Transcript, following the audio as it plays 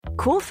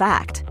Cool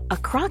fact, a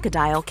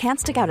crocodile can't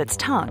stick out its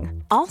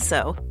tongue.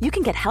 Also, you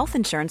can get health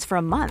insurance for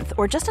a month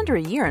or just under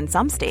a year in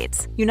some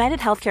states. United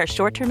Healthcare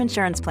short-term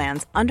insurance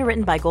plans,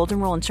 underwritten by Golden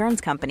Rule Insurance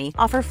Company,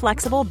 offer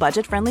flexible,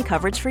 budget-friendly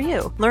coverage for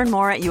you. Learn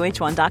more at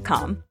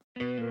uh1.com.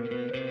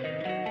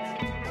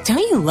 Don't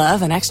you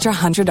love an extra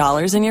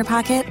 $100 in your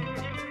pocket?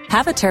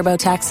 Have a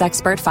TurboTax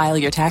expert file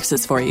your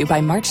taxes for you by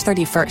March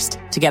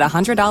 31st to get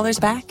 $100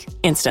 back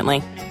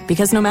instantly.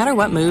 Because no matter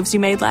what moves you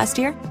made last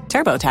year,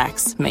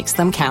 TurboTax makes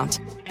them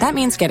count. That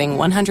means getting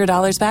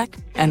 $100 back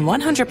and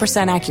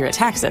 100% accurate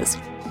taxes,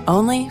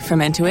 only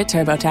from Intuit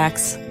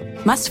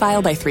TurboTax. Must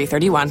file by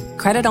 3/31.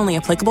 Credit only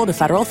applicable to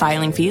federal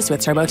filing fees with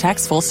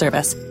TurboTax full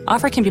service.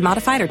 Offer can be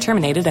modified or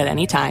terminated at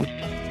any time.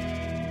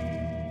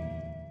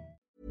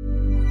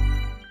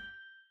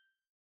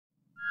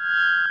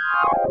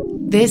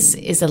 This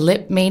is a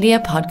Lip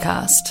Media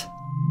podcast.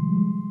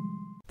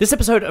 This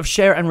episode of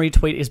Share and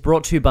Retweet is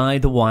brought to you by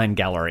The Wine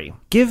Gallery.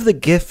 Give the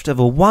gift of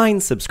a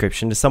wine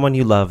subscription to someone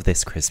you love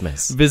this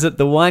Christmas. Visit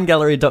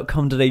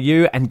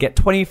thewinegallery.com.au and get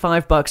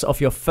 $25 off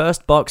your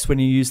first box when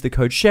you use the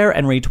code Share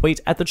and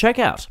Retweet at the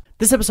checkout.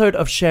 This episode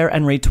of Share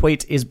and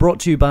Retweet is brought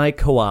to you by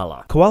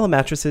Koala. Koala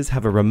mattresses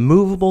have a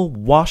removable,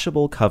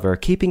 washable cover,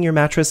 keeping your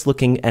mattress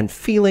looking and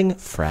feeling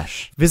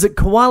fresh. Visit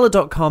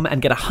koala.com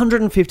and get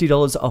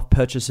 $150 off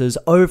purchases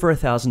over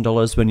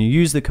 $1,000 when you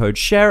use the code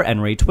Share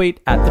and Retweet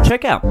at the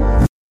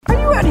checkout. Are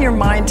you out of your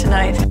mind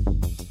tonight?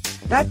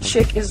 That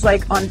chick is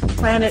like on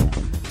planet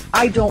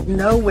I don't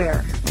know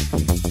where.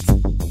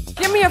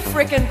 Give me a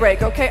frickin'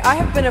 break, okay? I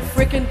have been a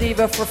frickin'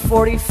 diva for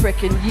 40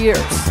 frickin' years.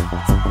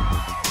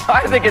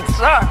 I think it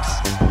sucks.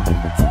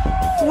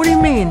 What do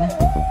you mean?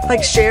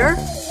 Like Cher?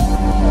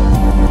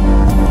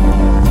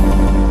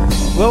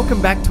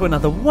 Welcome back to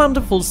another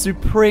wonderful,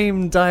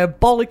 supreme,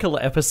 diabolical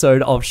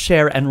episode of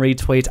Share and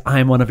Retweet. I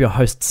am one of your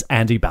hosts,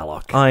 Andy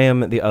Ballock. I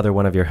am the other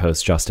one of your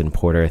hosts, Justin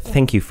Porter.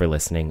 Thank you for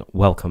listening.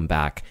 Welcome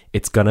back.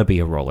 It's gonna be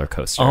a roller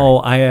coaster. Oh,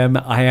 I am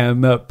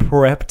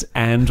prepped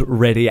and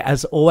ready.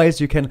 As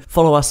always, you can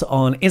follow us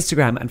on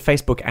Instagram and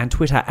Facebook and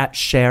Twitter at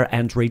Share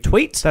and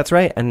Retweet. That's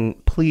right.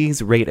 And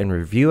please rate and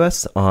review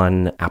us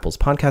on Apple's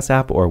podcast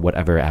app or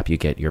whatever app you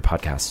get your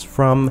podcasts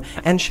from,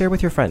 and share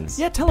with your friends.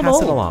 Yeah, tell them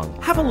all. Pass it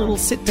along. Have a little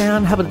sit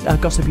down, have a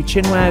gossipy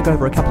chinwag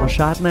over a couple of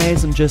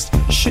Chardonnays and just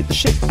shit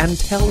and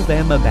tell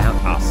them about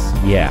us.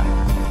 Yeah.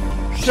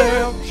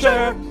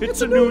 Share,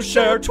 it's a new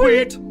Share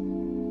tweet.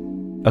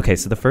 Okay,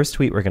 so the first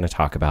tweet we're going to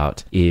talk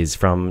about is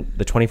from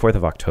the 24th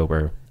of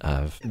October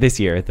of this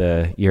year,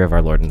 the year of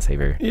our Lord and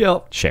Savior.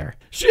 Yep. Share.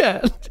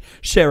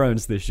 Share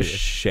owns this year.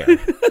 Share.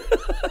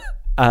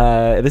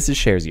 This is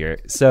Share's year.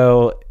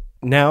 So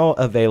now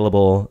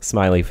available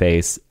smiley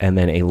face and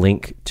then a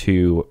link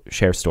to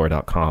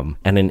sharestore.com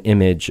and an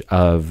image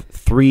of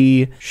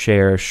 3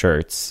 Share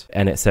shirts,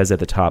 and it says at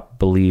the top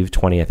Believe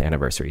 20th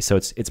anniversary. So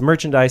it's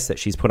merchandise that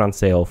she's put on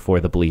sale for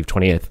the Believe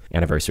 20th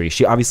anniversary.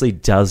 She obviously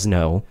does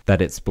know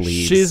that it's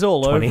Believe's she's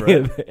all 20th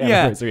over it.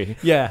 anniversary.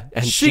 Yeah.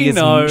 And she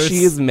knows.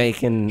 She is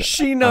making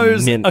she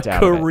knows a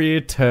career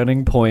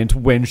turning point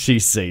when she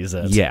sees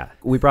it. Yeah.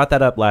 We brought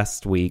that up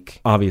last week.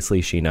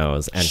 Obviously she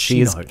knows, and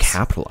she's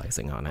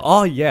capitalizing on it.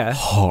 Oh yeah.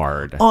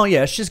 Hard. Oh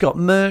yeah, she's got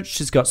merch.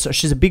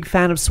 She's a big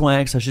fan of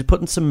swag, so she's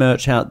putting some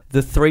merch out.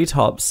 The 3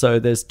 tops. So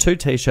there's 2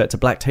 t-shirts, a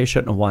black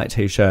t-shirt and a white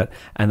t-shirt,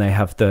 and they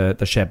have the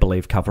Share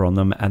Believe cover on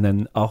them, and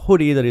then a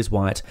hoodie that is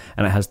white,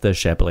 and it has the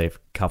Share Believe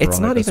cover on it. It's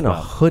not even as well.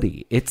 a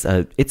hoodie. It's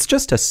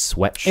just a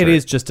sweatshirt. It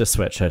is just a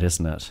sweatshirt,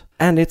 isn't it?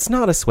 And it's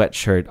not a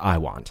sweatshirt I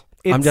want.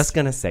 I'm just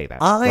gonna say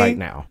that right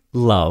now.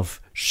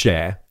 Love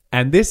Share,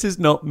 and this is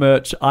not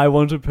merch I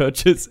want to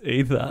purchase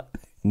either.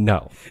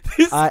 No.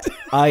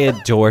 I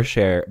adore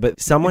Share,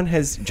 but someone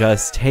has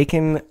just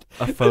taken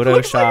a Photoshop. It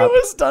looks like it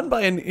was done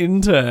by an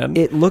intern.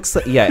 It looks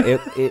like,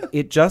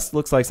 it just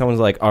looks like someone's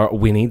like,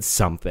 we need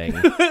something.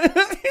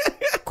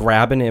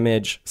 Grab an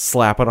image,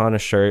 slap it on a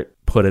shirt,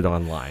 put it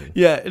online.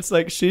 Yeah, it's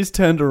like she's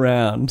turned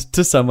around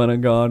to someone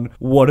and gone,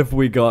 what have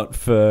we got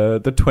for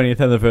the 20th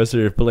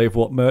anniversary of Believe?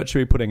 What merch are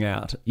we putting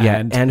out?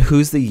 Yeah, and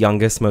who's the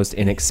youngest, most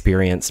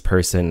inexperienced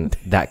person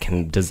that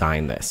can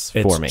design this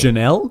for me? It's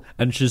Janelle,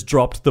 and she's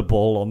dropped the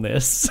ball on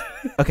this.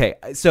 Okay,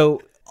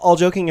 so all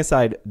joking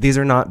aside, these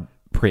are not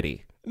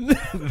pretty. It's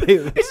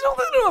not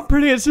that they're not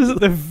pretty, it's just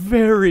that they're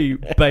very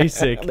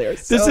basic.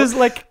 This is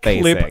like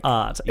basic. clip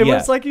art. It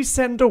looks like you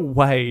send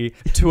away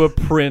to a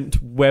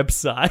print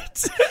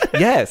website.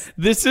 Yes.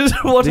 This is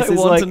what I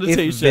want in a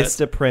t-shirt. If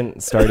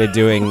Vistaprint started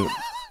doing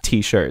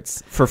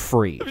t-shirts for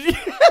free.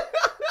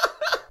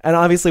 And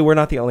obviously, we're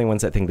not the only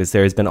ones that think this.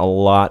 There has been a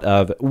lot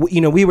of,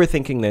 we were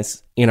thinking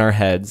this in our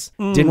heads,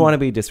 didn't want to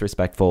be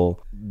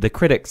disrespectful. The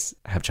critics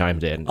have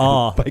chimed in.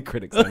 Oh. By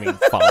critics, I mean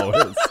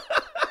followers.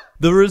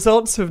 The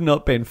results have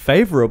not been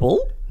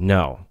favorable.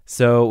 No.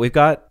 So we've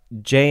got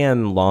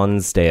JM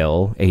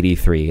Lonsdale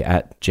 83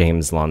 at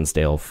James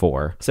Lonsdale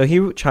 4. So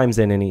he chimes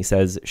in and he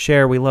says,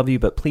 Cher, we love you,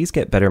 but please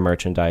get better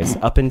merchandise.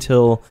 Up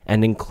until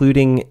and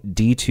including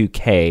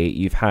D2K,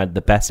 you've had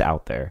the best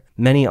out there.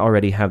 Many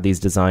already have these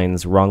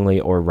designs wrongly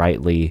or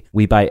rightly.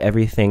 We buy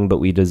everything, but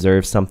we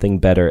deserve something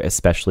better,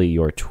 especially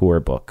your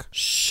tour book.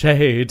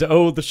 Shade.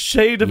 Oh, the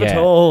shade of it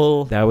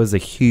all. That was a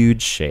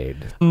huge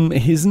shade.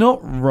 He's not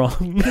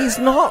wrong. He's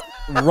not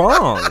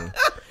wrong.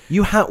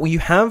 You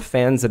have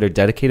fans that are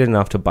dedicated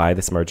enough to buy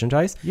this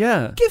merchandise.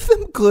 Yeah. Give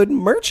them good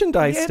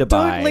merchandise to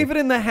buy. Don't leave it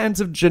in the hands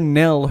of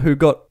Janelle, who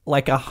got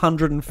like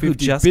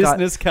 150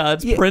 business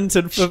cards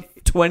printed for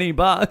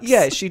 $20.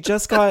 Yeah, she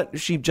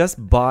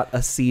just bought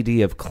a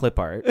CD of clip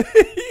art.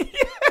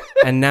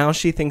 And now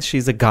she thinks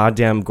she's a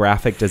goddamn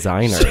graphic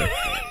designer.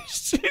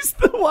 She's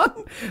the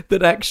one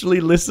that actually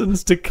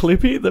listens to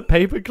Clippy, the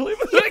paperclip.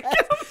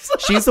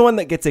 She's the one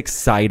that gets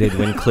excited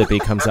when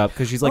Clippy comes up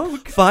because she's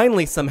like,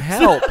 finally some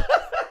help.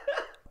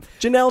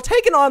 Janelle,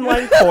 take an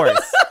online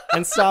course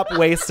and stop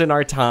wasting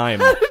our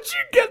time. How did you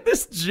get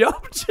this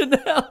job,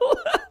 Janelle?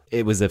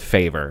 It was a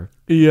favor.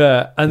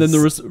 Yeah, and then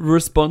the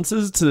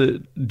responses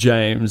to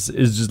James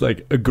is just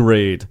like,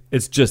 agreed.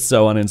 It's just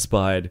so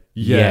uninspired.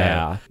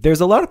 Yeah.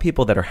 There's a lot of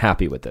people that are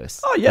happy with this.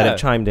 Oh, yeah. That have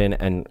chimed in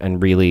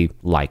and really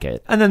like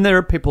it. And then there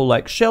are people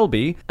like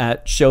Shelby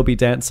at Shelby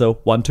Dancer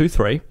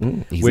 123.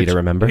 Easy to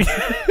remember.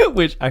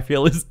 Which I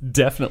feel is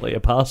definitely a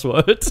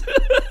password.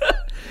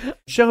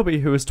 Shelby,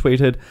 who has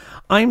tweeted,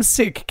 I'm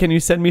sick. Can you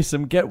send me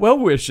some get well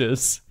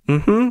wishes?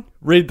 Mm-hmm.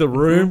 Read the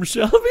room,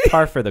 Shelby.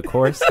 Par for the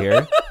course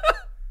here.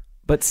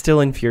 But still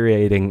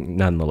infuriating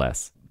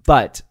nonetheless.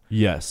 But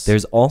yes,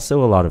 there's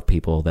also a lot of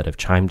people that have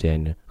chimed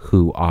in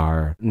who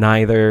are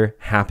neither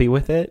happy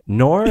with it,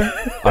 nor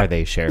are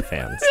they Cher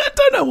fans. I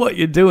don't know what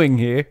you're doing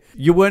here.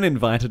 You weren't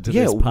invited to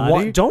this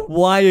party.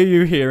 Why are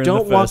you here in the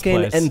first place?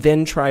 Don't walk in and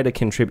then try to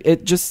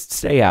contribute. Just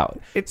stay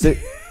out.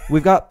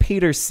 We've got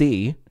Peter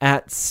C.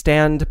 at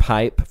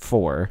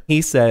Standpipe4.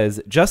 He says,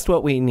 just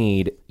what we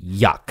need.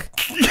 Yuck.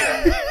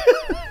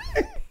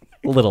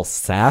 A little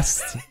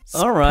sass.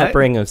 All right.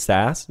 Peppering of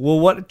sass. Well,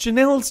 what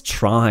Janelle's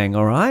trying,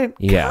 all right?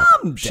 Yeah.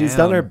 Calm She's down.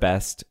 done her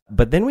best.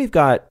 But then we've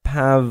got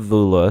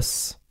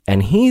Pavulus,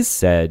 and he's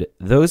said,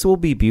 those will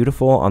be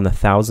beautiful on the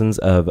thousands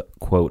of,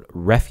 quote,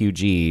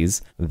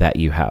 refugees that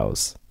you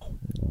house.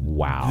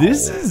 Wow.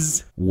 This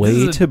is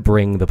to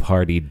bring the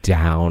party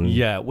down.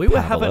 Yeah, we were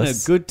having a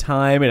good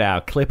time in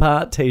our clip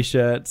art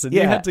t-shirts, and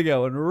you had to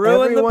go and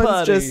ruin the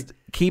party. Just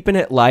keeping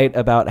it light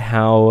about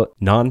how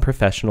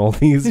non-professional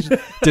these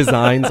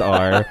designs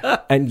are,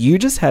 and you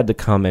just had to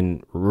come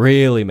and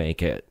really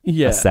make it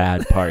a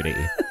sad party.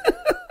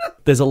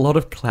 There's a lot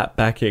of clap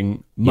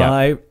backing.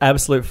 My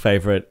absolute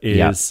favorite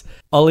is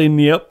Ollie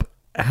Nyep,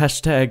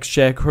 hashtag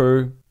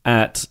ShareCrew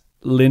at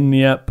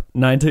Linyep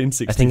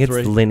 1963. I think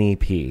it's Linny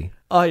P.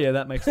 Oh yeah,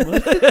 that makes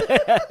sense.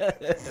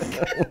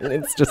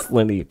 It's just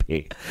Linny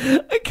P.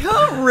 I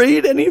can't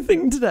read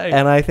anything today.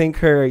 And I think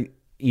her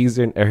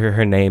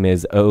her name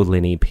is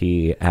Linny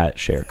P at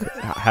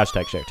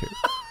hashtag ShareCrew.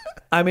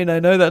 I mean, I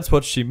know that's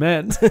what she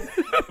meant,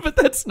 but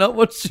that's not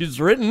what she's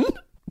written.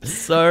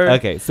 So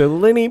okay, so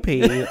Linny P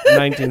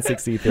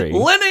 1963.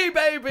 Lenny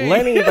baby.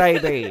 Lenny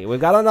baby.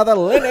 We've got another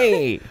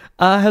Lenny.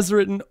 Has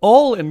written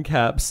all in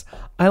caps.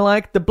 I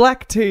like the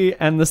black tee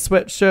and the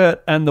sweatshirt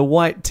and the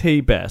white tee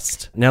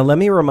best. Now let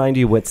me remind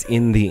you what's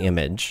in the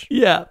image.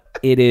 Yeah.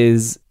 It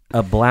is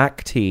a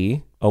black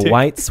tee, a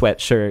white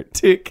sweatshirt,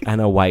 tick,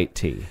 and a white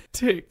tee.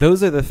 Tick.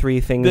 Those are the three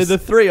things. They're the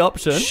three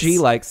options. She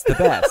likes the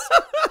best.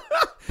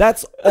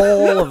 That's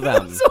all of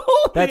them.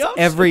 That's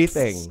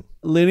everything.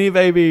 Linny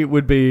Baby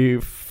would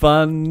be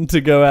fun to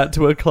go out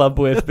to a club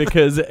with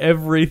because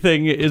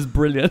everything is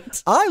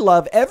brilliant. I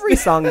love every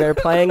song they're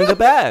playing the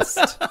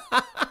best.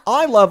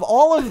 I love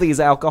all of these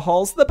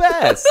alcohols the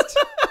best.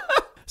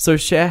 So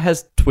Cher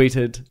has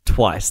tweeted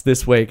twice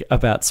this week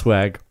about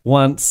swag.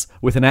 Once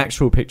with an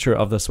actual picture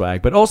of the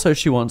swag, but also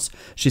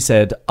she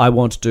said, I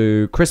want to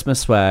do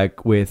Christmas swag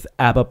with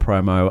ABBA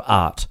promo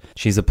art.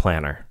 She's a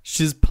planner.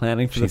 She's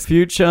planning for the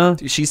future.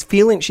 She's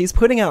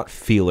putting out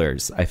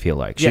feelers, I feel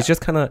like. She's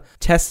just kind of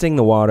testing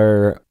the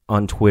water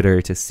on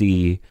Twitter to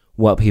see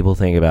what people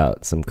think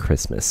about some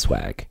Christmas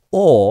swag.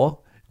 Or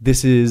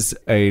this is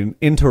an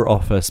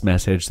inter-office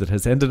message that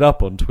has ended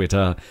up on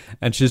Twitter,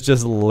 and she's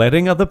just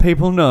letting other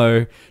people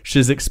know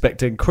she's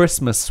expecting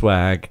Christmas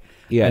swag.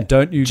 Yeah, and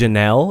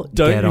Janelle,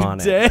 get on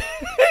it.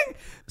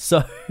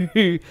 So,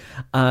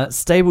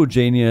 Stable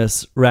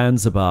Genius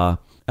Ranzabar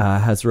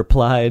has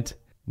replied,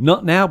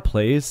 not now,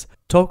 please.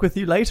 Talk with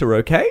you later,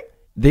 okay?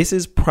 This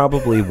is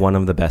probably one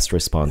of the best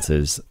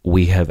responses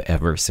we have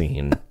ever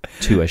seen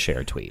to a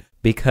Cher tweet.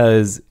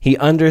 Because he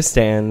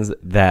understands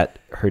that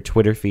her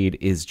Twitter feed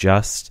is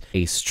just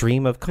a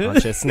stream of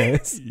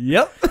consciousness.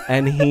 Yep.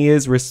 And he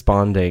is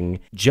responding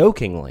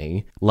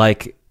jokingly,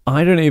 like,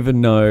 I don't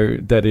even know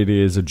that it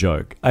is a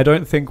joke. I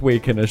don't think we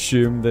can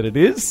assume that it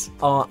is.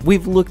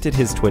 We've looked at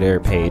his Twitter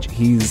page.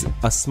 He's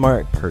a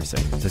smart person.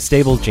 It's a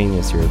stable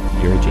genius. You're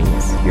a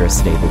genius. You're a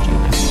stable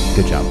genius.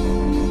 Good job.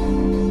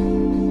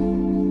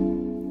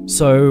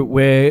 So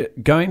we're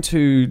going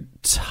to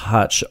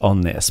touch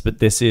on this, but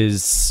this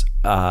is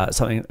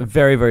something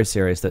very, very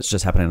serious that's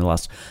just happened in the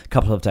last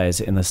couple of days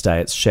in the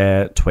States.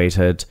 Cher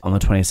tweeted on the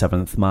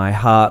 27th, "My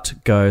heart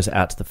goes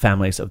out to the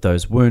families of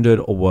those wounded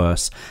or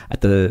worse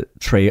at the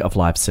Tree of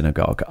Life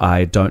Synagogue.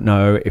 I don't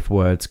know if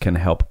words can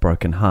help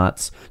broken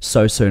hearts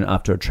so soon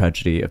after a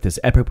tragedy of this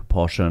epic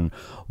proportion.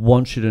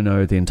 Want you to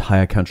know the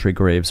entire country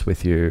grieves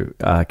with you.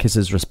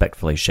 Kisses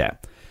respectfully, Cher."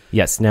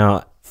 Yes.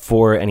 Now,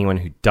 for anyone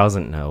who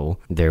doesn't know,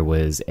 there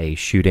was a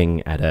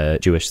shooting at a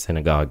Jewish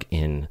synagogue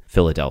in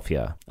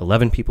Philadelphia.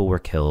 11 people were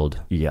killed.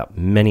 Yep.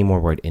 Many more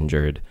were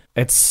injured.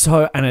 It's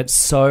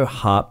so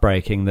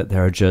heartbreaking that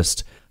there are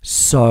just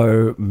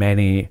so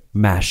many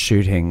mass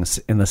shootings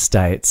in the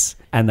States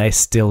and they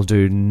still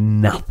do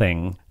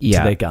nothing to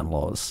their gun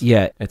laws.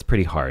 Yeah, it's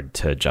pretty hard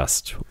to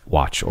just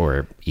watch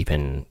or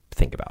even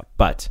think about.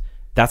 But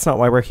that's not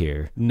why we're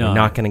here. No. We're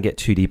not going to get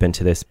too deep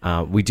into this.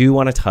 We do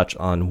want to touch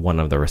on one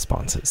of the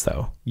responses,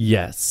 though.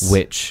 Yes.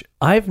 Which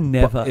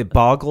it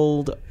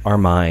boggled our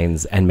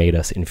minds and made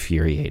us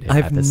infuriated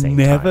at the same time.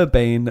 I've never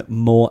been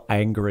more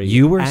angry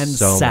you were and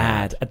so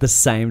sad mad at the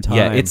same time.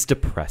 Yeah, it's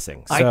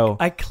depressing. So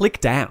I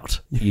clicked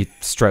out. You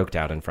stroked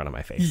out in front of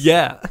my face.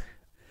 Yeah.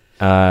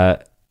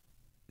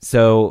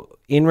 So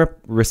in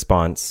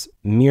response,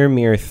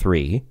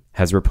 Mir3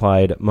 has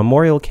replied,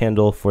 "Memorial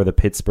candle for the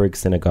Pittsburgh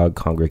synagogue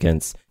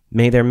congregants.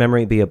 May their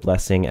memory be a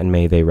blessing and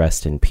may they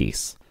rest in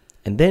peace."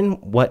 And then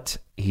what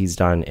he's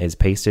done is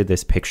pasted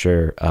this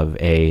picture of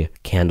a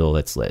candle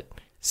that's lit.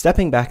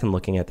 Stepping back and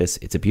looking at this,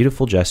 it's a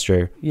beautiful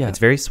gesture. Yeah. It's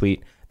very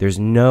sweet. There's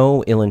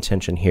no ill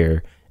intention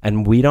here.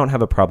 And we don't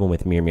have a problem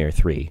with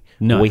Mir3.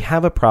 No. What we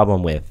have a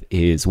problem with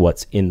is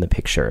what's in the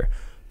picture.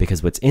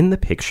 Because what's in the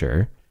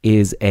picture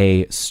is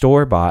a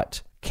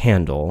store-bought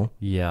candle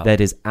that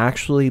is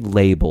actually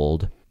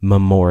labeled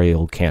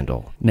memorial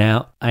candle.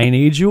 Now, I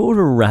need you all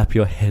to wrap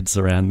your heads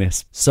around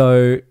this.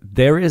 So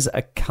there is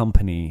a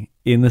company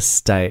in the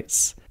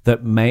States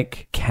that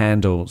make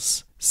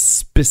candles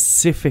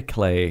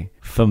specifically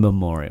for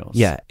memorials.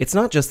 Yeah, it's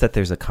not just that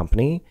there's a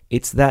company,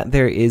 it's that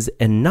there is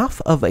enough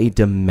of a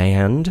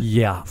demand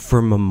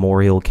for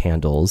memorial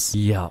candles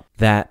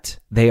that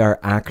they are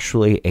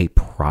actually a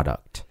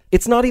product.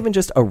 It's not even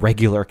just a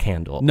regular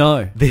candle.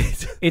 No.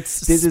 This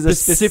is a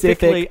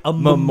specifically specific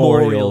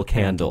memorial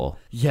candle.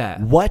 Yeah.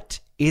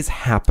 What is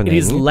happening? It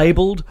is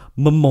labeled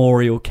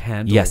memorial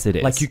candle. Yes, it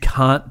is. Like you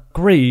can't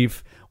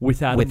grieve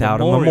without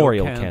a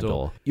memorial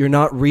candle. You're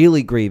not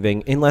really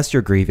grieving unless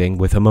you're grieving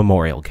with a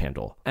memorial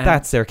candle. And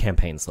that's their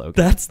campaign slogan.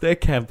 That's their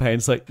campaign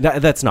slogan.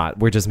 That's not.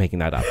 We're just making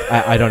that up.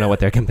 I don't know what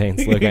their campaign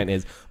slogan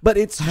is. But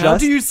it's How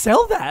do you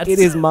sell that? It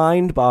is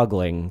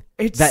mind-boggling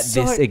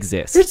this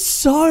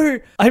exists.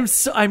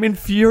 I'm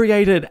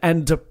infuriated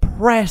and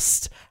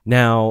depressed.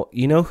 Now,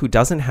 you know who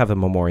doesn't have a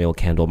memorial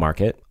candle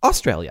market?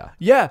 Australia.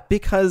 Yeah.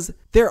 Because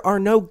there are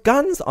no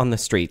guns on the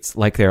streets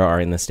like there are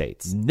in the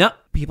States. No.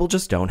 People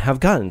just don't have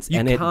guns.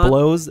 It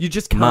blows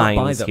minds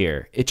buy them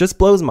here. It just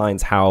blows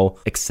minds how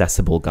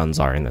accessible guns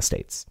are in the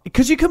States.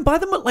 Because you can buy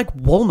them at like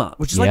Walmart,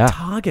 which is like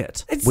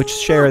Target. Which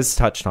Cher has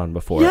touched on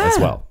before as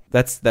well.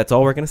 That's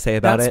all we're going to say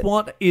about it.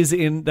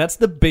 That's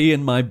the bee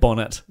in my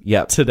bonnet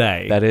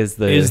today. That is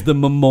the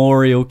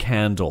memorial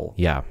candle.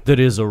 Yeah. That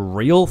is a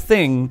real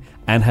thing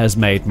and has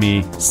made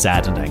me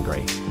sad and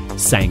angry.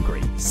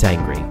 Sangry.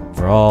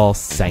 We're all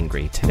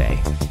sangry today.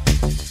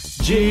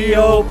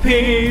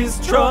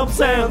 GOP's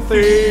Trumps and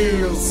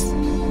thieves.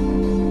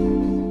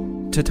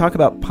 To talk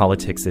about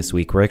politics this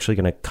week, we're actually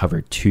going to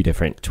cover two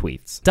different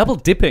tweets. Double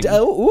dipping.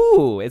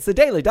 It's the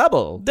Daily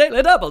Double.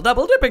 Daily Double.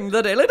 Double dipping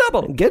the Daily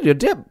Double. Get your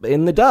dip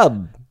in the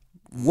dub.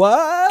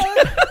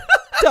 What?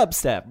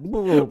 Dubstep.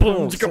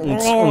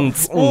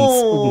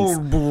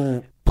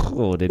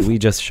 Oh, did we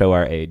just show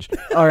our age?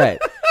 All right.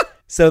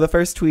 So the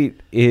first tweet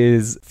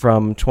is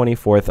from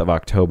 24th of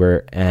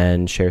October,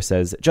 and Cher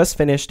says, "Just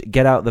finished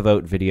Get Out the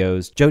Vote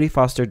videos. Jodie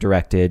Foster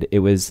directed. It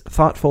was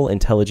thoughtful,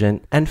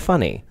 intelligent, and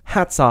funny.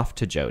 Hats off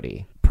to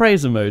Jodie."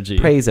 Praise emoji.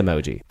 Praise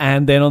emoji.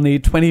 And then on the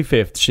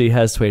 25th, she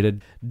has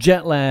tweeted,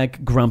 "Jet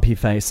lag, grumpy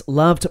face.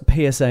 Loved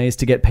PSAs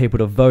to get people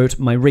to vote.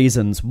 My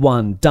reasons: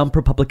 1, dump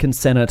Republican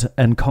Senate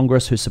and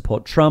Congress who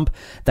support Trump.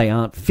 They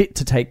aren't fit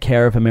to take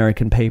care of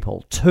American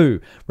people.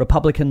 2,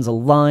 Republicans are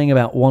lying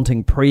about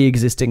wanting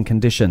pre-existing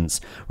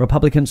conditions.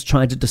 Republicans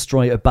tried to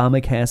destroy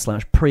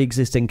Obamacare /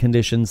 pre-existing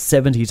conditions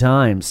 70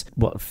 times.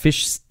 What,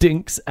 fish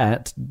stinks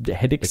at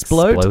head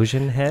explode?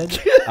 Explosion head?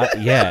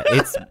 Yeah,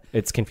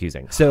 it's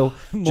confusing. So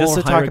just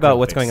to talk about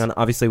what's going on,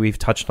 obviously we've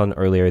touched on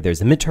earlier, there's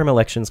the midterm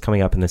elections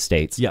coming up in the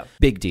States. Yeah.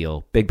 Big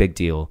deal. Big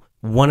deal.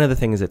 One of the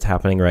things that's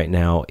happening right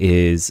now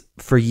is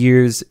for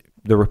years,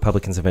 the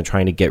Republicans have been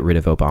trying to get rid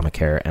of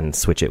Obamacare and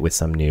switch it with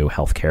some new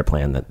healthcare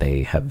plan that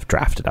they have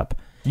drafted up.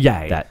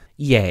 Yay. That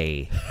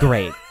Yay.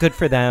 Great. Good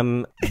for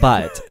them.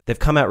 But they've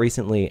come out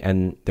recently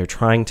and they're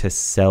trying to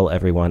sell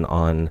everyone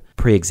on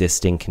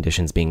pre-existing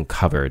conditions being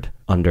covered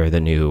under the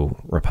new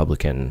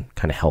Republican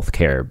kind of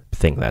healthcare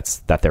thing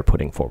that they're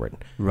putting forward.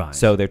 Right.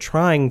 So they're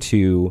trying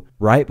to,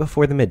 right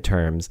before the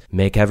midterms,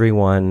 make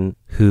everyone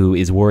who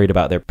is worried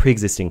about their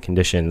pre-existing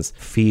conditions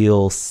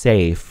feel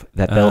safe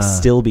that they'll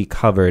still be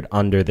covered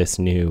under this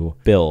new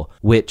bill,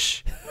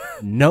 which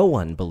no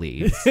one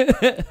believes,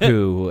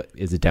 who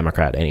is a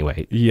Democrat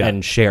anyway. Yeah.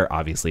 And Cher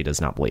obviously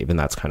does not believe, and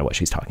that's kind of what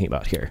she's talking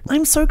about here.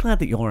 I'm so glad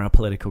that you're our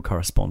political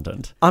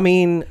correspondent. I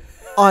mean,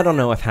 I don't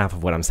know if half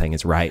of what I'm saying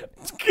is right,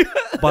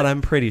 but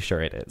I'm pretty sure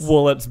it is.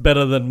 Well, it's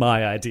better than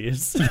my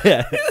ideas.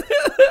 Yeah.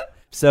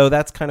 So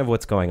that's kind of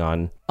what's going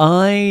on.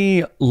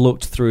 I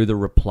looked through the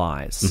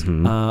replies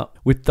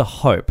with the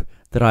hope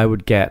that I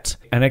would get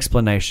an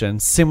explanation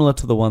similar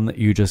to the one that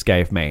you just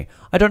gave me.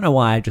 I don't know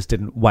why I just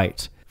didn't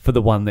wait for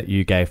the one that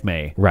you gave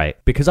me. Right.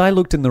 Because I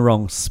looked in the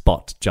wrong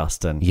spot,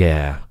 Justin.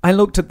 Yeah. I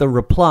looked at the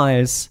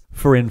replies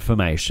for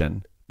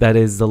information. That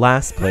is the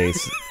last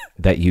place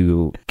that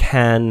you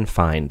can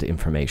find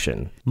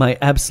information. My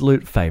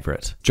absolute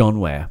favorite, John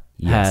Ware,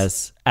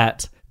 has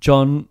at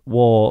John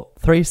War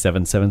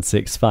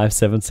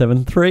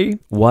 37765773.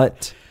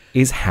 What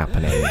is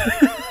happening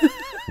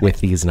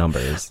with these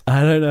numbers?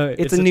 I don't know.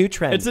 It's a new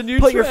trend. It's a new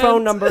Put trend. your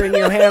phone number in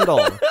your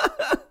handle.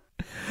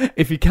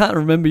 If you can't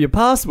remember your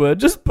password,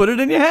 just put it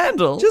in your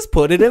handle. Just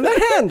put it in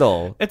the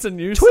handle. It's a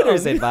new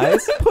Twitter's song.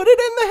 advice. Put it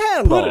in the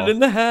handle. Put it in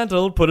the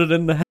handle. Put it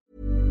in the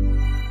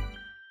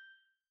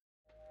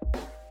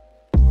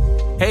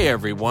Hey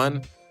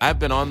everyone, I've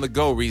been on the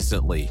go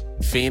recently.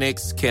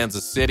 Phoenix,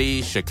 Kansas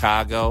City,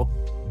 Chicago.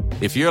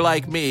 If you're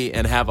like me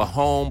and have a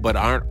home but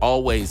aren't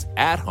always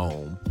at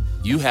home,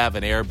 you have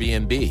an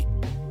Airbnb.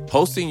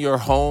 Hosting your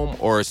home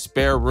or a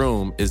spare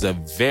room is a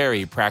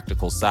very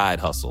practical side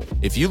hustle.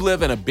 If you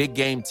live in a big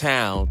game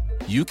town,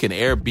 you can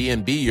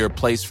Airbnb your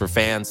place for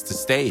fans to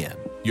stay in.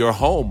 Your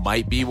home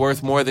might be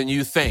worth more than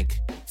you think.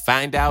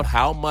 Find out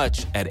how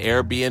much at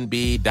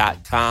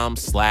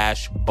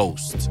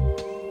airbnb.com/host.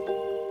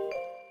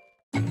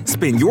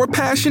 Spin your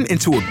passion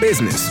into a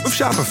business with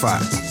Shopify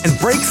and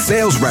break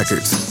sales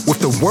records with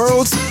the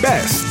world's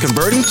best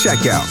converting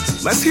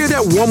checkout. Let's hear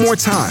that one more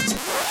time.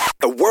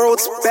 The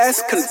world's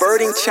best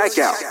converting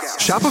checkout.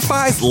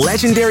 Shopify's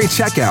legendary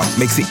checkout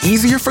makes it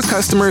easier for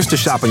customers to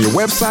shop on your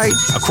website,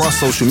 across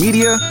social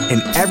media,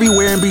 and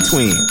everywhere in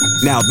between.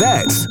 Now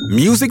that's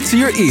music to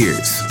your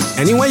ears.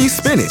 Any way you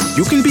spin it,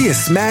 you can be a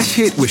smash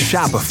hit with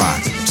Shopify.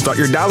 Start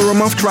your $1 a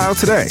month trial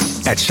today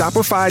at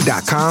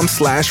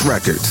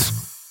shopify.com/records.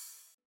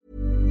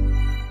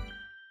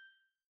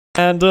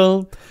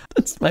 handle.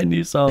 That's my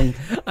new song.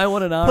 I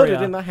want an aria. Put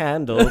it in the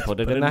handle. Put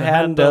it in the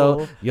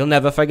handle. You'll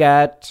never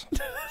forget.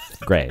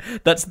 Great.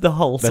 That's the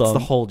whole song. That's the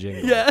whole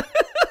jingle. Yeah.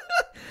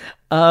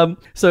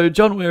 So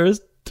John Ware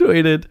has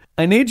tweeted,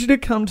 I need you to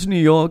come to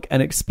New York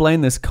and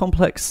explain this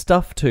complex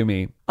stuff to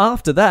me.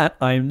 After that,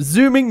 I'm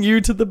zooming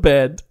you to the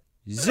bed.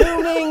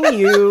 Zooming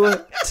you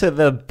to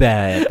the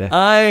bed.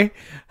 I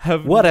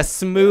have... What a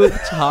smooth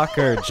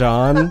talker,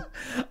 John.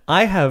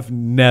 I have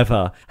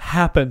never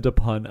happened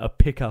upon a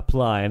pickup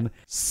line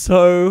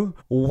so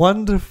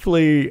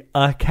wonderfully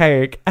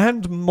archaic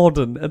and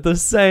modern at the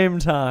same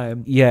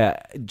time. Yeah,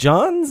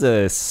 John's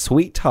a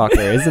sweet talker,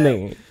 isn't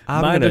he?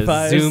 Mind if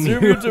I zoom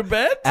you to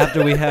bed?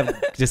 After we have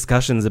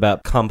discussions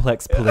about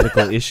complex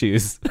political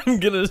issues, I'm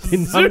gonna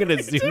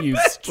zoom you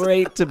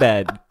straight to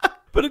bed.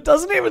 But it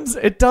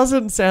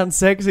doesn't sound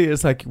sexy.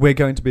 It's like, we're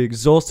going to be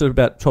exhausted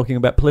about talking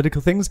about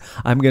political things.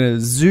 I'm going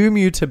to zoom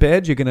you to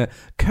bed. You're going to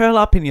curl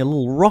up in your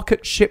little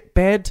rocket ship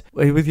bed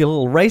with your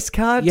little race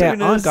car. Yeah,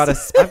 I've got a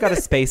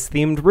space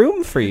themed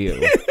room for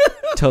you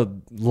to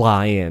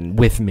lie in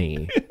with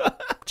me.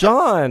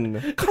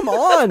 John, come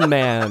on,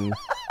 man.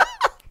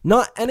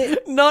 Not a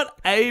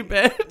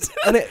bed.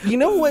 And you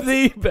know what?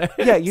 The bed.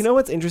 Yeah, you know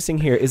what's interesting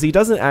here is he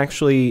doesn't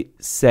actually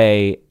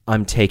say,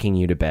 I'm taking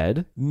you to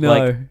bed. No.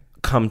 Like,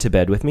 come to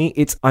bed with me.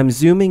 It's, I'm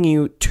zooming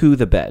you to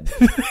the bed.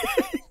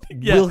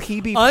 Yeah. Will he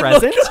be I'm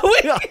present?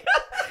 not going.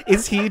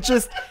 Is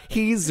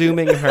he's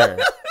zooming her.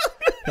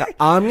 Yeah,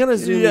 I'm going to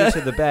zoom you to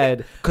the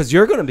bed because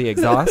you're going to be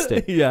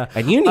exhausted. Yeah.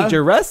 And you need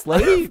your rest,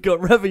 lady. I've got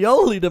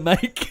ravioli to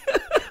make.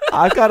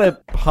 I've got a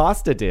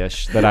pasta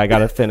dish that I got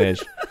to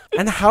finish.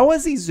 And how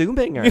is he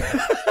zooming her?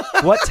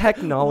 What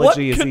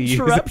technology is he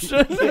using? What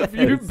contraption have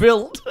you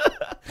built?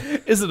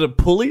 Is it a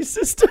pulley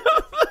system?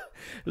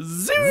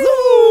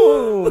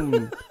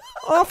 Zoom!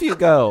 Off you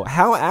go.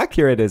 How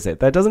accurate is it?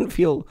 That doesn't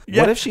feel...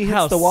 Yeah, what if she hits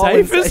how the wall?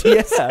 safe is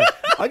it? Yeah.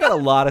 I got a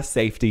lot of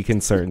safety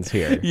concerns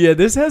here. Yeah,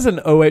 this has an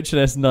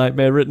OHS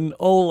nightmare written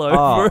all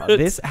over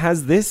it.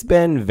 Has this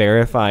been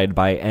verified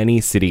by any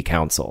city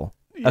council?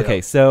 Yeah. Okay,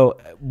 so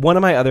one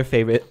of my other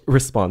favorite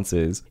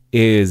responses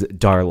is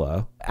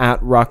Darla at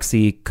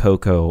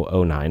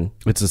RoxyCoco09.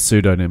 It's a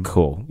pseudonym.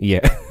 Cool.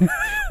 Yeah.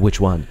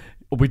 Which one?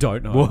 We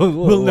don't know.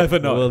 We'll never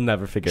know. We'll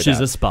never figure it out. She's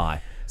a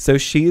spy. So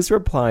she's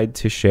replied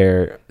to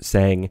Cher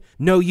saying,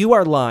 "No, you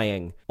are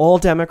lying. All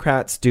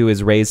Democrats do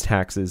is raise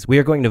taxes. We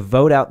are going to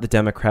vote out the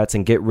Democrats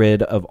and get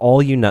rid of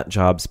all you nut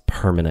jobs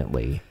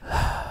permanently."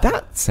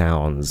 That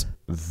sounds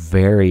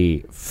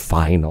very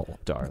final,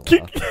 Darla.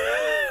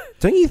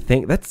 Don't you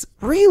think that's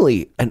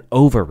really an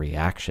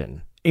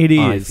overreaction? It is.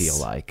 I feel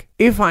like.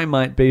 If I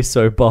might be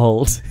so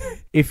bold,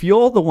 if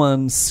you're the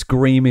one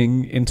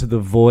screaming into the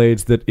void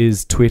that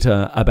is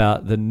Twitter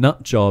about the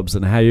nut jobs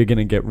and how you're going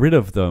to get rid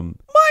of them,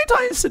 might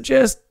I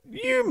suggest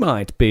you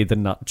might be the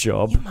nut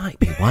job? You might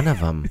be one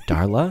of them,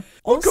 Darla.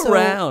 Look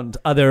around.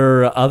 Are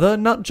there other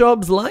nut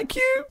jobs like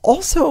you?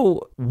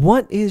 Also,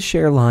 what is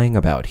Cher lying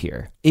about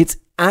here? It's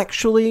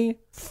actually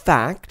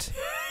fact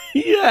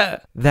Yeah.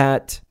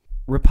 that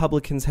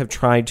Republicans have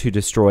tried to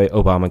destroy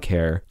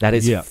Obamacare. That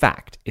is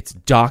fact. It's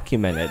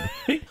documented.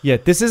 Yeah,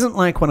 this isn't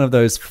like one of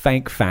those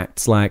fake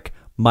facts like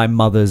my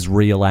mother's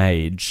real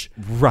age.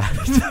 Right.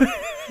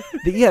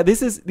 Yeah,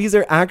 these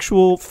are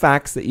actual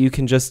facts that you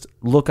can just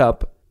look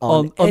up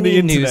on the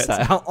any news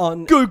internet. site.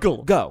 On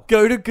Google.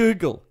 Go to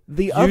Google.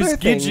 The Use other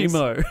things,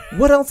 Gigimo.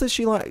 What else is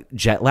she lying?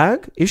 Jet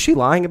lag? Is she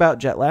lying about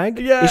jet lag?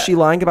 Yeah. Is she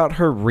lying about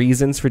her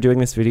reasons for doing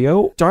this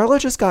video? Darla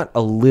just got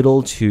a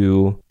little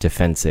too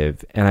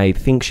defensive, and I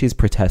think she's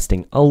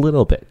protesting a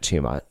little bit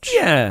too much.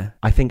 Yeah.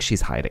 I think she's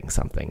hiding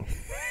something.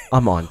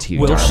 I'm on to you,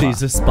 Well, Darla.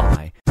 she's a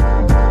spy.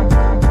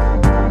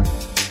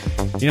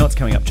 You know what's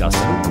coming up,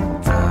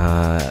 Justin?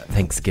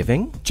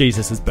 Thanksgiving?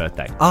 Jesus'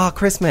 birthday.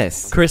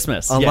 Christmas.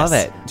 Christmas. I yes. love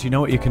it. Do you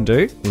know what you can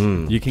do?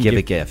 You can give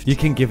a gift. You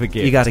can give a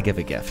gift. You got to give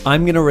a gift.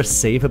 I'm going to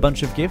receive a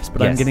bunch of gifts,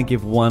 but I'm Yes. going to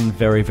give one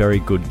very, very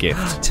good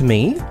gift. To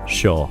me?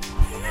 Sure.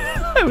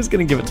 I was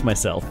going to give it to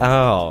myself.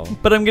 Oh.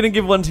 But I'm going to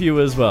give one to you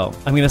as well.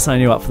 I'm going to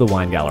sign you up for the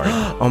wine gallery.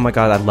 Oh my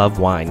God, I love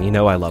wine. You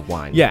know I love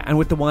wine. Yeah, and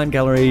with the wine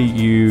gallery,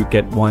 you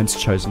get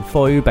wines chosen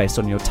for you based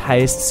on your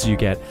tastes. You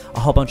get a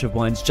whole bunch of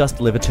wines just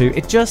delivered to you.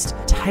 It just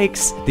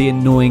takes the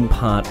annoying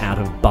part out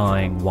of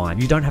buying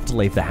wine. You don't have to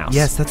leave the house.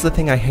 Yes, that's the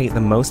thing I hate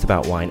the most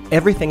about wine.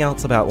 Everything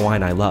else about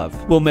wine I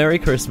love. Well, Merry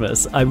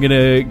Christmas. I'm going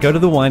to go to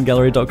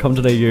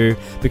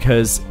thewinegallery.com.au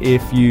because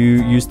if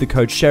you use the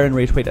code share and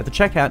retweet at the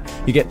checkout,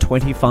 you get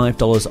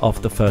 $25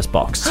 off the first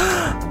box.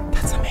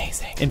 That's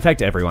amazing. In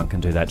fact, everyone can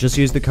do that. Just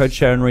use the code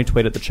share and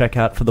retweet at the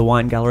checkout for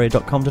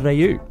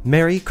thewinegallery.com.au.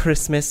 Merry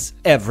Christmas,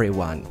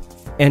 everyone.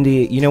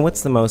 Andy, you know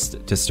what's the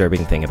most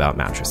disturbing thing about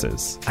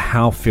mattresses?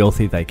 How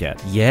filthy they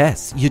get.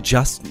 Yes, you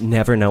just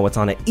never know what's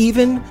on it.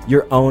 Even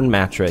your own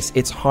mattress,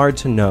 it's hard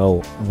to know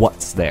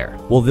what's there.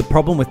 Well, the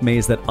problem with me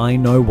is that I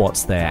know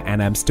what's there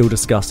and I'm still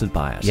disgusted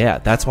by it. Yeah,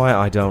 that's why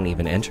I don't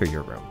even enter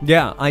your room.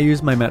 Yeah, I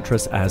use my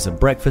mattress as a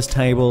breakfast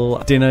table.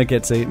 Dinner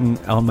gets eaten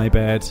on my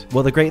bed.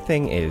 Well, the great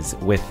thing is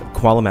with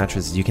Koala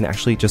mattresses, you can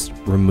actually just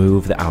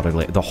remove the outer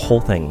layer, the whole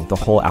thing, the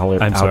whole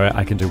outer. I'm sorry,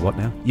 I can do what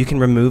now? You can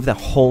remove the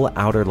whole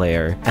outer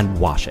layer and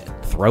wash it.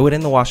 Throw it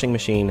in the washing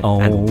machine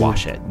and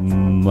wash it.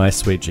 My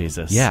sweet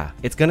Jesus. Yeah,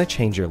 it's gonna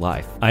change your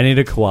life. I need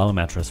a koala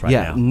mattress right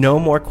now. No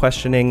more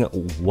questioning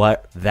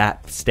what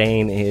that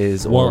stain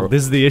is. Well,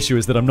 this is the issue,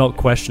 is that I'm not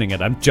questioning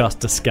it. I'm just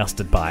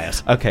disgusted by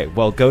it. Okay,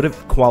 well, go to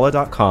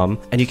koala.com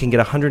and you can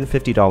get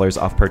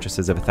 $150 off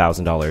purchases of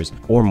 $1,000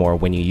 or more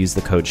when you use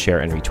the code share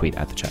and retweet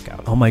at the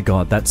checkout. Oh my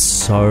God, that's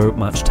so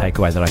much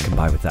takeaway that I can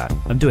buy with that.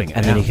 I'm doing it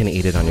And now. then you can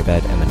eat it on your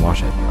bed and then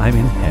wash it. I'm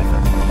in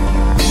heaven.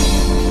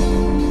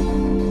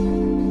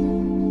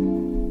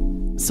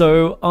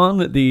 So,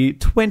 on the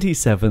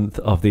 27th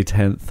of the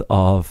 10th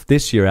of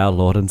this year, our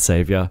Lord and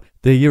Saviour,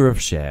 the year of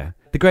Cher,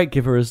 the great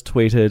giver has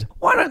tweeted,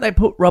 "Why don't they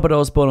put Robert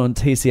Osborne on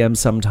TCM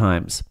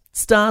sometimes?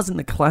 Stars in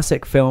the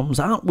classic films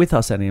aren't with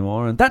us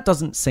anymore, and that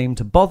doesn't seem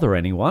to bother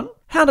anyone.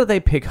 How do they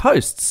pick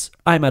hosts?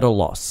 I'm at a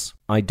loss."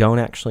 I don't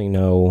actually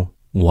know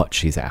what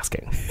she's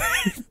asking.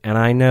 And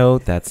I know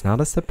that's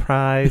not a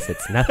surprise.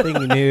 It's nothing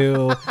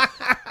new.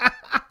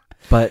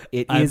 But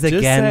it is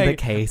again the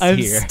case I'm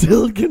here.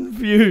 still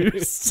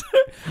confused.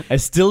 I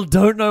still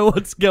don't know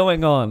what's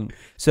going on.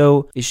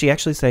 So is she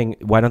actually saying,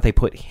 why don't they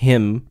put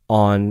him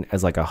on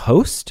as like a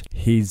host?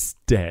 He's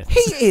dead.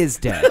 He is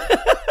dead.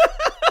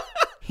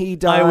 He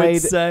I would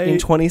died say- in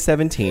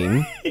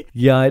 2017.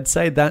 Yeah, I'd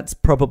say that's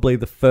probably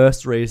the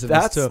first reason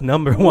That's as to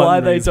number one why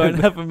they reason. don't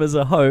have him as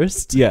a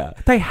host. Yeah.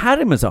 They had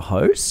him as a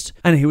host,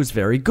 and he was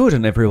very good,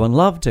 and everyone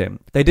loved him.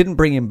 They didn't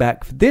bring him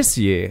back for this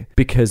year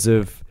because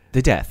of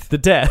The death. the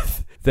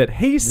death that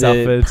he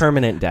suffered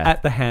permanent death.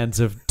 at the hands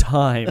of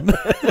time.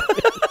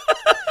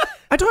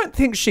 I don't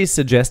think she's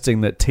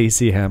suggesting that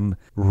TCM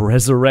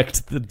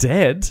resurrect the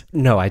dead.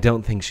 No, I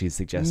don't think she's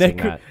suggesting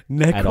that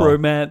at all.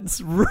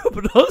 Necromance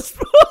Robert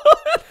Osborne.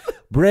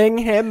 Bring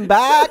him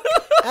back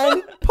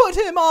and put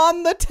him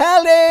on the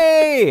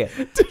telly.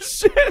 Does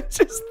she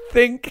just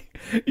think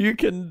you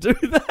can do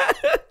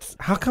that?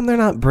 How come they're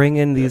not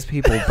bringing these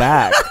people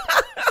back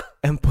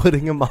and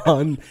putting them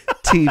on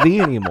TV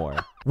anymore?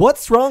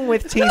 What's wrong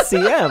with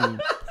TCM?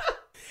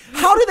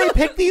 How do they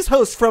pick these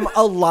hosts from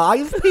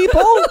alive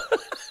people?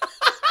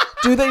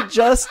 Do they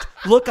just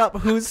look up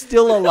who's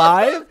still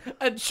alive?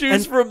 And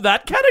choose from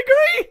that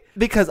category?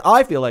 Because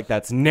I feel like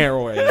that's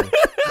narrowing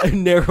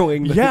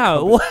the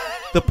Yeah.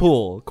 the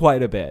pool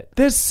quite a bit.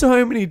 There's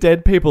so many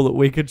dead people that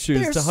we could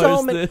choose There's to so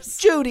host many. this.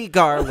 Judy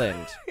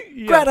Garland,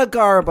 Greta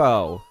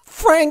Garbo,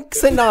 Frank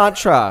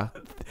Sinatra.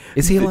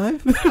 Is he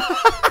alive?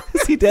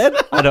 Is he dead?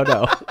 I don't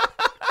know.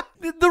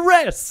 The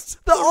rest.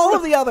 All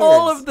of the others.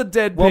 All of the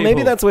dead people. Well,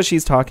 maybe that's what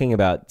she's talking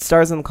about.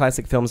 Stars in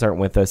classic films aren't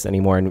with us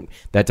anymore, and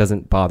that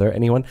doesn't bother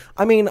anyone.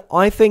 I mean,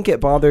 I think it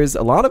bothers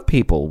a lot of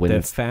people when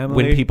Their family,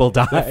 when people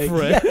die. their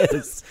friends.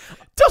 Yes.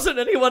 Doesn't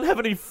anyone have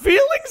any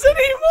feelings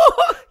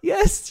anymore?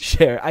 Yes,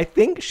 Cher. I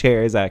think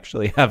Cher is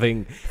actually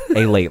having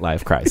a late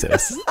life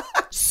crisis.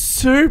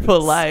 Super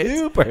late.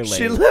 Super late.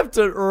 She left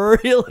it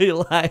really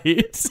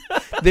late.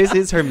 This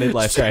is her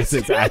midlife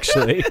crisis,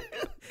 actually.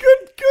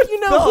 Good. You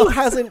know who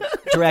hasn't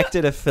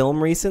directed a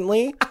film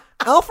recently?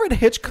 Alfred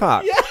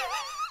Hitchcock. Yeah.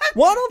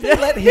 Why don't they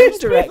let him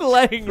direct? Been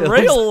laying films?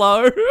 real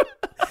low.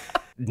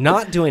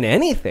 Not doing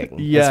anything,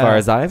 as far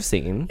as I've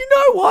seen. You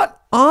know what?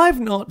 I've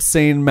not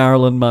seen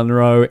Marilyn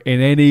Monroe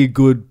in any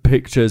good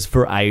pictures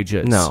for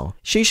ages. No.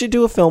 She should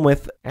do a film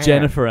with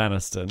Jennifer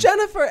Aniston.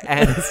 Jennifer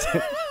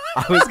Aniston.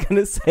 I was going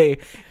to say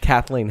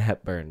Kathleen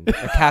Hepburn.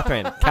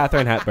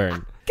 Catherine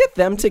Hepburn. Get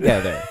them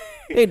together.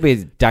 They'd be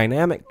a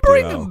dynamic duo.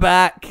 Bring them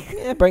back.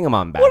 Yeah, bring them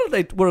on back.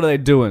 What are they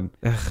doing?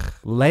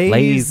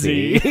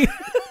 Lazy.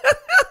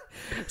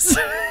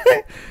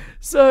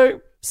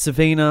 So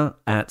Savina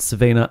at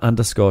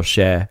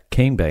Savina_Cher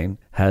Keenbean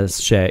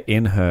has Cher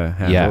in her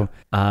handle.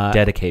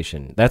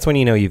 Dedication. That's when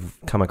you know you've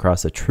come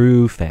across a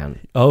true fan.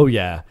 Oh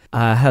yeah.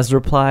 Has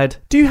replied,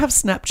 "Do you have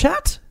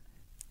Snapchat?"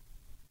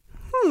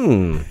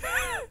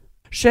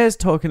 Cher's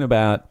talking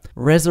about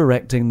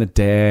resurrecting the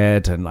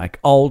dead and like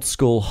old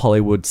school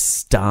Hollywood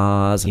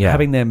stars and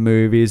having their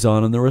movies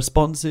on, and the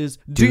response is,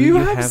 do you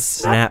have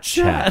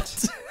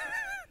Snapchat?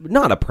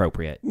 Not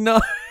appropriate.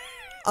 No.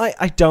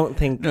 I don't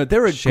think. No,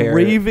 there are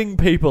grieving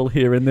people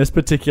here in this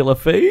particular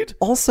feed.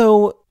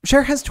 Also,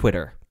 Cher has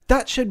Twitter.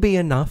 That should be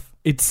enough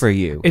for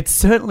you. It's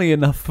certainly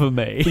enough for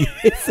me.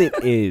 Yes,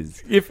 it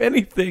is. If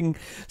anything,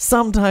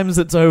 sometimes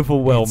it's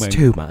overwhelming. It's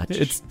too much.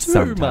 It's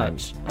too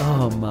much.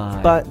 Oh my.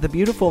 But the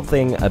beautiful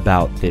thing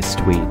about this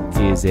tweet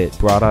is it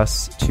brought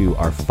us to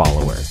our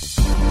follower.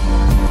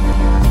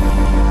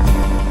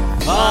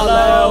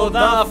 Follow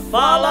the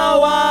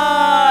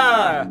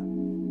follower!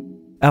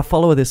 Our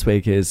follower this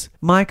week is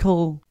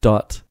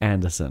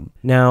Michael.Anderson.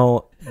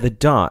 Now, the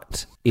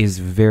dot is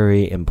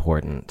very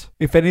important.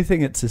 If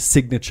anything, it's a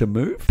signature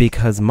move.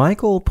 Because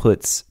Michael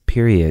puts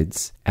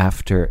periods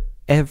after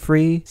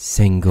every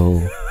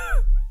single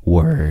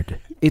word.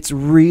 It's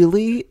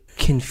really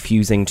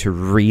confusing to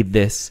read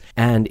this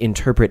and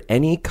interpret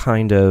any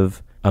kind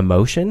of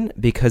emotion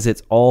because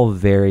it's all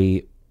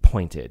very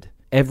pointed.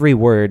 Every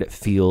word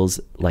feels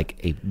like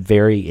a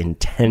very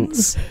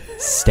intense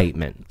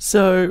statement.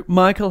 So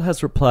Michael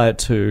has replied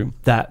to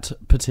that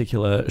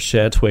particular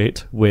Cher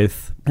tweet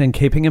with, and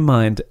keeping in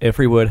mind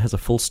every word has a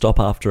full stop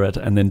after it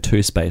and then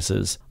 2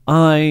 spaces.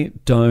 I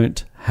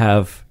don't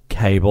have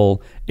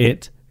cable.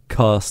 It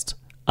cost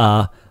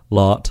a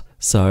lot,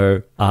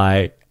 so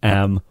I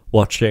am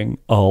watching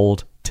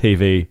old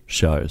TV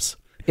shows.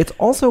 It's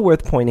also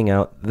worth pointing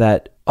out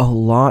that a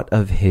lot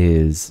of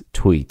his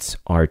tweets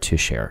are to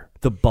Cher.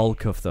 The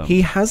bulk of them.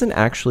 He hasn't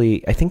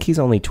actually, I think he's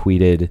only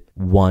tweeted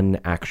one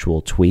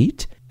actual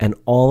tweet, and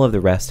all of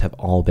the rest have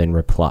all been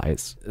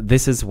replies.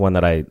 This is one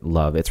that I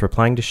love. It's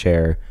replying to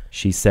Cher.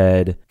 She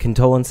said,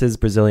 "Condolences,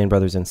 Brazilian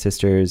brothers and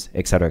sisters,"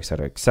 etc.,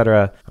 etc.,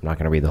 etc. I'm not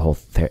going to read the whole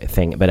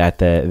thing, but at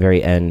the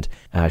very end,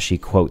 she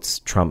quotes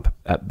Trump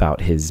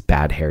about his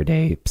Bad Hair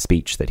Day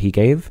speech that he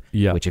gave,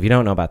 which if you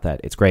don't know about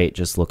that, it's great.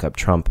 Just look up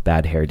Trump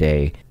Bad Hair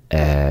Day.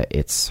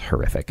 It's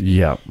horrific.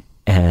 Yeah.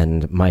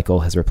 And Michael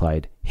has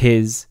replied,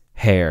 "His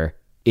hair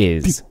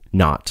is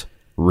not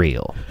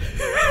real."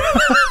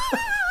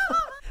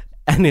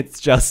 And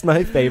it's just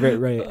my favorite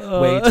way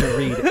to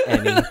read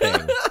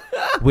anything,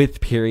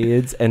 with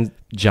periods and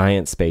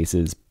giant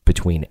spaces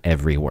between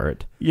every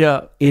word.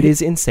 Yeah. It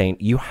is insane.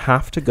 You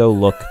have to go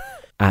look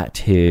at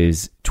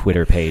his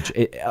Twitter page.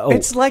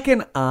 It's like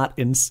an art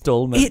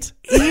installment. It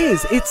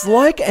is. It's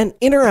like an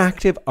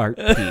interactive art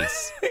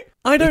piece.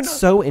 It's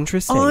so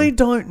interesting. I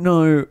don't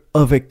know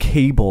of a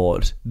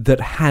keyboard that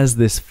has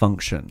this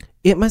function.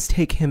 It must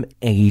take him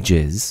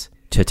ages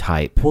to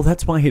type. Well,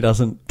 that's why he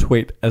doesn't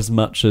tweet as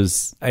much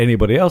as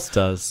anybody else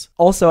does.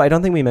 Also, I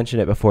don't think we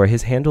mentioned it before.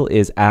 His handle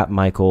is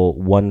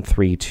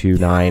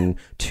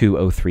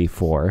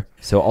 @Michael13292034.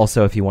 So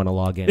also, if you want to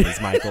log in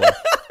as Michael,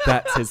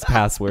 that's his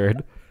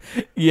password.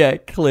 Yeah,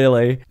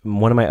 clearly.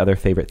 One of my other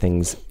favorite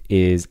things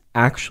is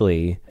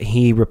actually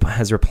he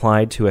has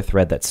replied to a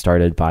thread that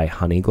started by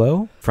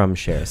Honeyglow from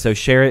Cher. So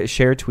Cher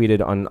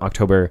tweeted on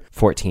October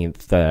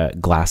 14th the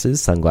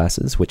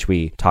sunglasses, which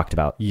we talked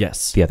about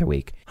the other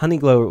week.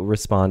 Honeyglow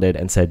responded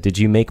and said, "Did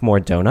you make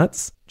more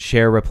donuts?"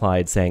 Cher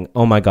replied saying,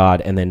 "Oh my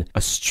God," and then a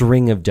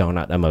string of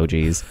donut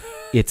emojis.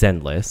 It's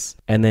endless.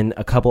 And then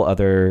a couple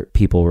other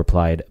people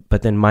replied,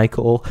 but then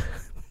Michael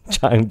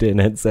chimed in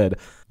and said,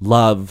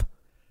 "Love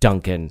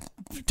Dunkin'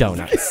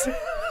 Donuts."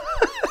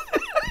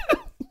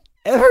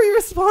 Every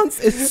response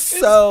is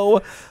so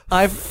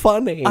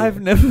funny.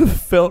 I've never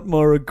felt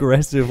more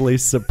aggressively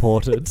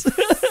supported.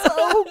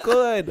 So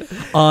good.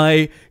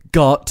 I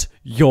got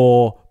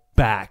your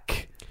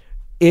back.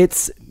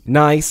 It's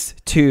nice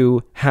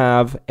to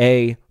have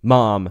a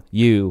mom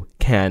you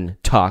can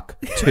talk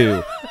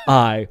to.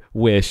 I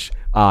wish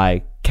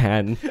I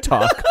can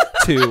talk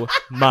to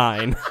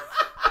mine.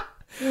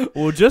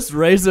 We'll just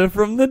raise her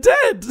from the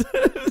dead.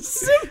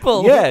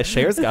 Simple. Yeah,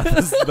 Cher's got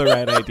the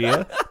right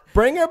idea.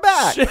 Bring her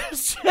back.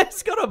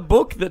 Cher's got a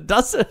book that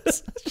does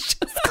it. She's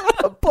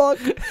got a book.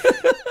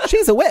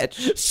 She's a witch.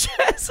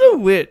 Cher's a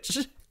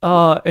witch.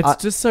 Oh, it's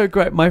just so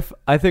great.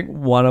 I think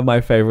one of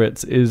my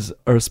favorites is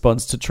a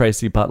response to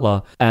Tracy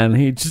Butler, and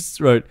he just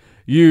wrote,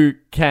 "You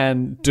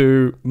can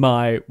do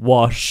my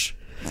wash."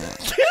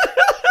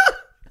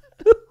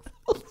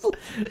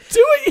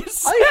 Do it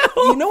yourself.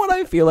 You know what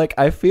I feel like?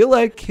 I feel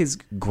like his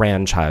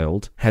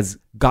grandchild has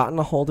gotten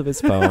a hold of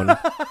his phone,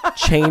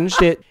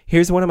 changed it.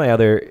 Here's one of my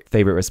other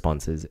favorite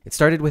responses. It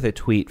started with a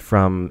tweet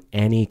from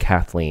Annie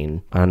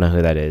Kathleen. I don't know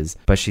who that is,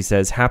 but she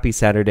says, "Happy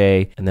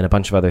Saturday," and then a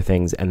bunch of other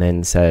things, and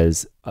then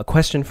says, "A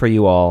question for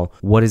you all.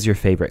 What is your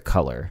favorite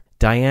color?"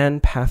 Diane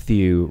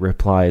Pathieu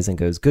replies and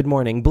goes, "Good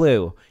morning,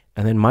 blue."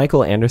 And then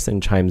Michael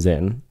Anderson chimes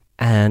in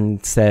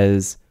and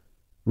says,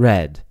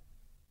 "Red,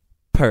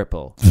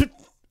 purple,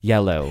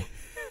 yellow,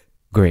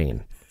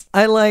 green."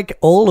 I like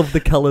all of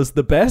the colors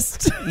the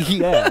best.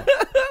 Yeah.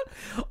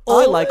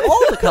 I like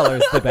all the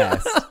colors the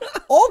best.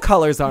 All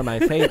colors are my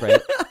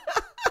favorite.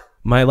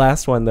 My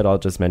last one that I'll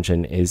just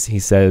mention is he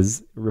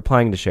says,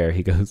 replying to Cher,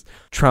 he goes,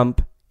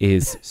 "Trump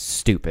is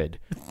stupid.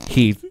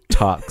 He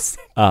talks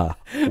a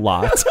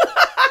lot."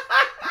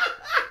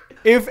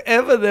 If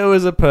ever there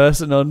was a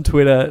person on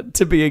Twitter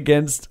to be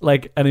against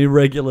like an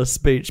irregular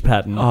speech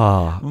pattern,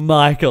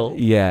 Michael.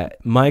 Yeah,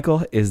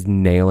 Michael is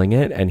nailing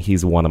it, and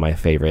he's one of my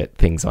favorite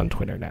things on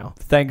Twitter now.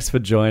 Thanks for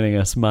joining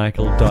us,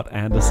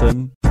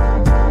 Michael.Anderson.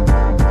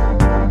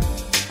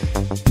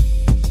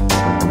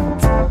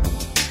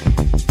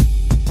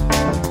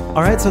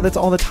 All right, so that's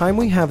all the time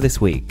we have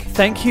this week.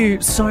 Thank you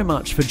so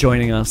much for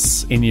joining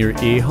us in your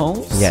ear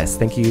holes. Yes,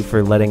 thank you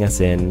for letting us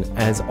in.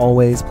 As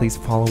always, please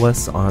follow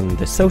us on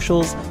the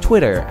socials,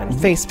 Twitter and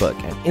Facebook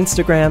and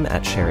Instagram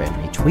at Share and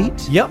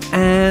Retweet. Yep,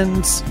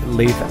 and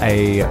leave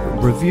a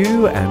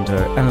review and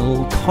a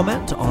little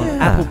comment on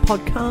Apple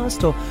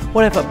Podcast or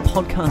whatever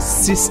podcast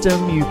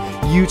system you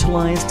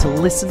utilize to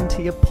listen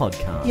to your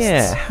podcasts.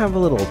 Yeah, have a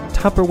little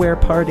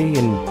Tupperware party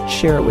and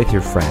share it with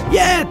your friends.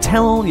 Yeah,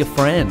 tell all your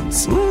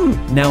friends.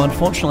 Now,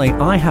 unfortunately,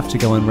 I have to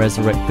go and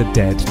resurrect the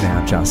dead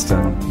now,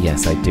 Justin.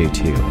 Yes, I do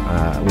too.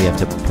 We have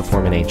to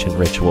perform an ancient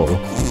ritual.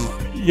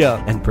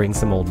 Yeah. And bring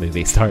some old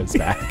movie stars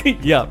back.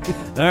 Yep.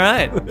 All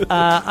right.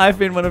 I've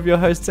been one of your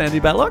hosts,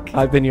 Andy Batlock.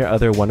 I've been your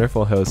other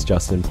wonderful host,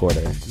 Justin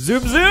Porter.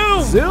 Zoom,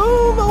 zoom!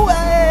 Zoom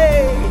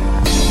away!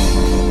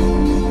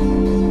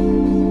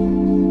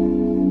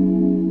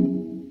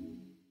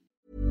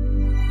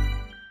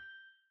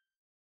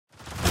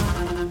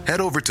 Head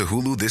over to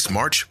Hulu this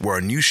March, where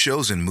our new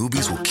shows and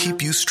movies will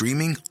keep you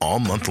streaming all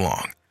month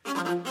long.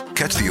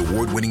 Catch the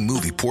award-winning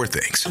movie Poor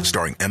Things,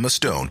 starring Emma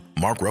Stone,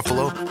 Mark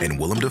Ruffalo, and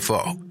Willem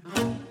Dafoe.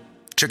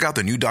 Check out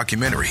the new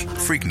documentary,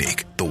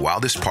 Freaknik, The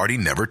Wildest Party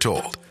Never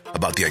Told,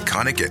 about the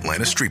iconic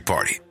Atlanta Street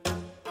Party.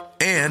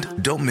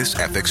 And don't miss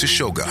FX's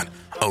Shogun,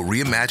 a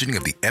reimagining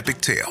of the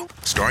epic tale,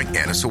 starring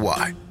Anna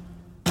Sawai.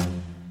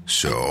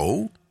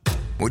 So,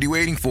 what are you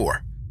waiting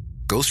for?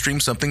 Go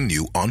stream something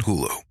new on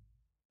Hulu.